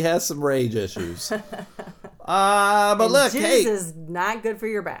probably has some rage issues. But And look, jizz hey, is not good for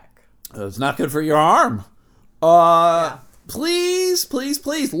your back. it's not good for your arm. Please, please,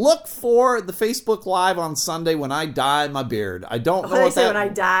 please look for the Facebook Live on Sunday when I dye my beard. I don't know They what say that when I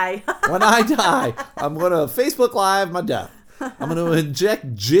die. When I die, I'm going to Facebook Live my death. I'm going to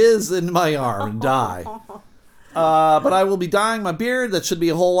inject jizz in my arm and die. But I will be dyeing my beard. That should be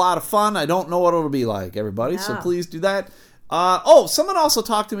a whole lot of fun. I don't know what it'll be like, everybody. So Yeah. please do that. Someone also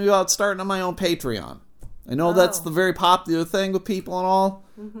talked to me about starting on my own Patreon. I know that's the very popular thing with people and all.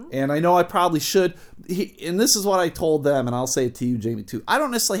 Mm-hmm. And I know I probably should. And this is what I told them, and I'll say it to you, Jamie, too. I don't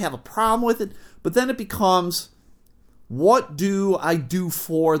necessarily have a problem with it, but then it becomes, what do I do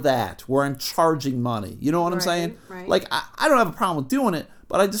for that where I'm charging money? You know what I'm saying? Right. Like, I don't have a problem with doing it,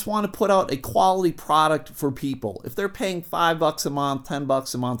 but I just want to put out a quality product for people. If they're paying $5 a month,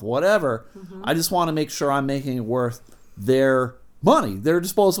 $10 a month, whatever, I just want to make sure I'm making it worth their money, their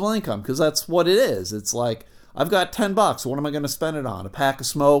disposable income, because that's what it is. It's like, I've got $10. What am I going to spend it on? A pack of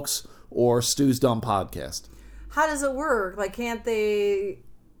smokes or Stu's Dumb Podcast? How does it work? Like, can't they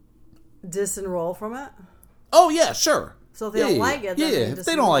disenroll from it? Oh, yeah, sure. So if they don't like it, then if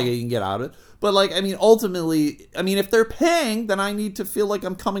they don't like it, you can get out of it. But, like, I mean, ultimately, if they're paying, then I need to feel like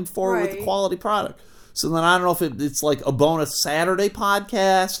I'm coming forward with a Right. quality product. So then I don't know if it's like a bonus Saturday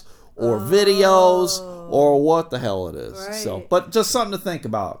podcast or videos or what the hell it is. Right. So, but just something to think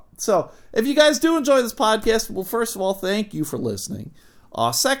about. So, if you guys do enjoy this podcast, well, first of all, thank you for listening.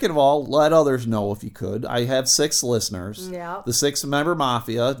 Second of all, let others know if you could. I have 6 listeners. Yeah. The 6-member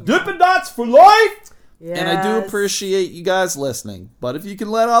Mafia. Dippin' Dots for life! Yes. And I do appreciate you guys listening. But if you can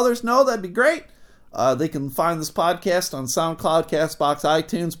let others know, that'd be great. They can find this podcast on SoundCloud, CastBox,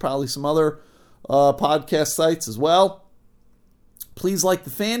 iTunes, probably some other podcast sites as well. Please like the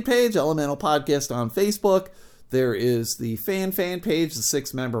fan page, Elemental Podcast on Facebook. There is the fan page, the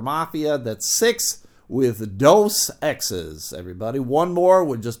 6-member Mafia. That's 6 with dose X's, everybody. One more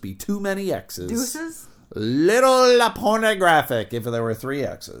would just be too many X's. Deuces? Little pornographic if there were 3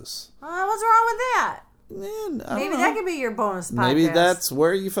 X's. What's wrong with that? Man, I Maybe don't that know. could be your bonus podcast. Maybe that's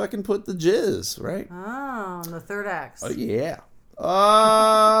where you fucking put the jizz, right? Oh, the third X. Yeah.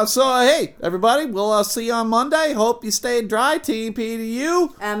 So, hey, everybody, we'll see you on Monday. Hope you stayed dry. TP to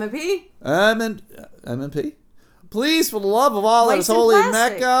you. M&P? MNP. Please, for the love of all that is Waste holy and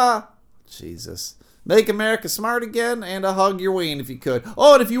plastic. Mecca. Jesus. Make America smart again and a Hug Your Ween if you could.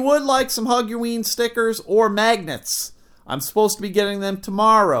 Oh, and if you would like some Hug Your Ween stickers or magnets, I'm supposed to be getting them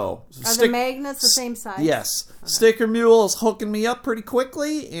tomorrow. Are the magnets the same size? Yes. Okay. Sticker Mule is hooking me up pretty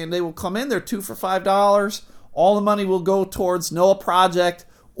quickly, and they will come in. They're 2 for $5. All the money will go towards Noah Project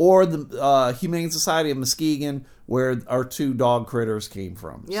or the Humane Society of Muskegon, where our 2 dog critters came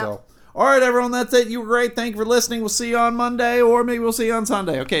from. Yep. So, all right, everyone, that's it. You were great. Thank you for listening. We'll see you on Monday, or maybe we'll see you on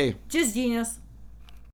Sunday. Okay. Just genius.